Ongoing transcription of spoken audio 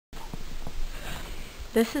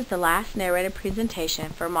This is the last narrated presentation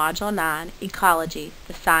for Module 9, Ecology,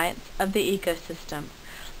 the Science of the Ecosystem.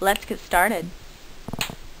 Let's get started.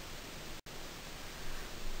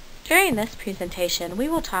 During this presentation, we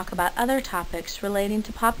will talk about other topics relating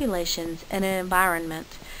to populations and an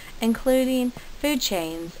environment, including food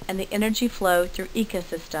chains and the energy flow through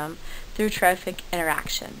ecosystem through trophic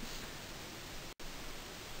interactions.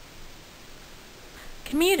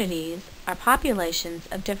 Communities are populations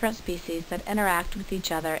of different species that interact with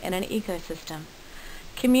each other in an ecosystem.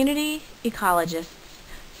 Community ecologists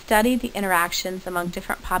study the interactions among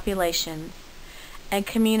different populations, and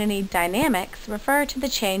community dynamics refer to the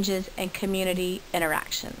changes in community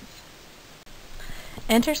interactions.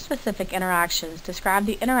 Interspecific interactions describe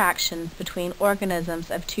the interactions between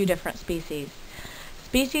organisms of two different species.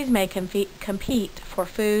 Species may compete for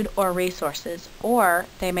food or resources, or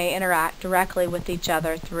they may interact directly with each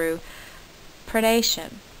other through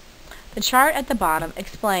predation. The chart at the bottom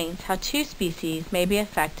explains how two species may be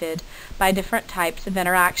affected by different types of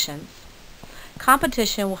interactions.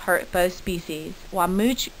 Competition will hurt both species, while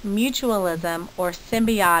mutualism or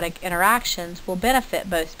symbiotic interactions will benefit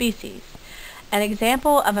both species. An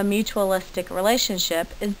example of a mutualistic relationship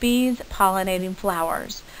is bees pollinating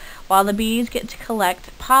flowers, while the bees get to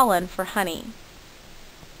collect pollen for honey.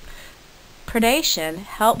 Predation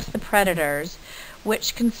helps the predators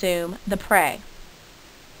which consume the prey.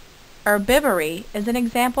 Herbivory is an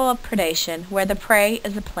example of predation where the prey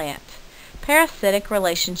is a plant. Parasitic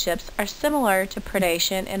relationships are similar to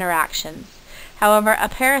predation interactions. However, a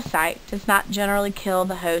parasite does not generally kill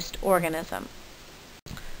the host organism.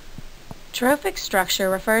 Trophic structure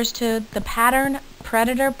refers to the pattern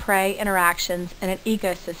predator-prey interactions in an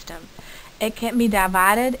ecosystem. It can be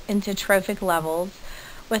divided into trophic levels,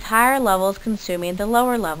 with higher levels consuming the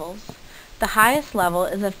lower levels. The highest level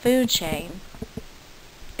is a food chain,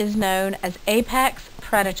 is known as apex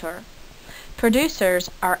predator. Producers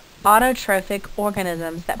are autotrophic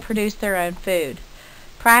organisms that produce their own food.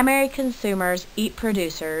 Primary consumers eat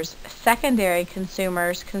producers. Secondary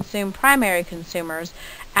consumers consume primary consumers,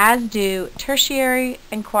 as do tertiary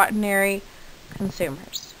and quaternary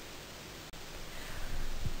consumers.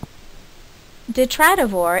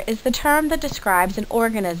 Detritivore is the term that describes an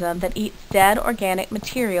organism that eats dead organic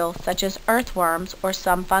material such as earthworms or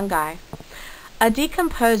some fungi. A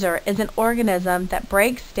decomposer is an organism that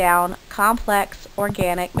breaks down complex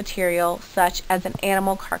organic material such as an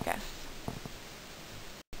animal carcass.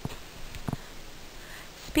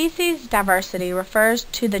 Species diversity refers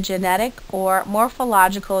to the genetic or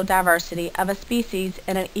morphological diversity of a species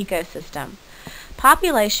in an ecosystem.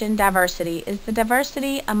 Population diversity is the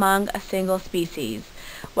diversity among a single species,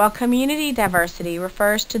 while community diversity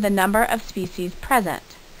refers to the number of species present.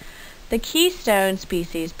 The keystone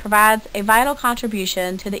species provides a vital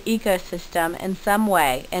contribution to the ecosystem in some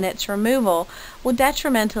way, and its removal will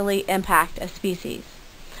detrimentally impact a species.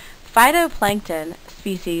 Phytoplankton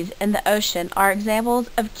species in the ocean are examples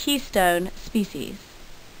of keystone species.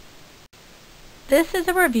 This is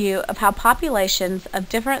a review of how populations of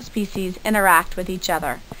different species interact with each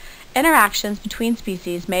other. Interactions between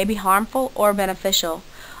species may be harmful or beneficial.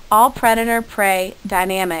 All predator-prey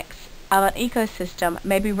dynamics of an ecosystem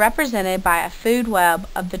may be represented by a food web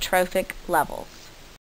of the trophic levels.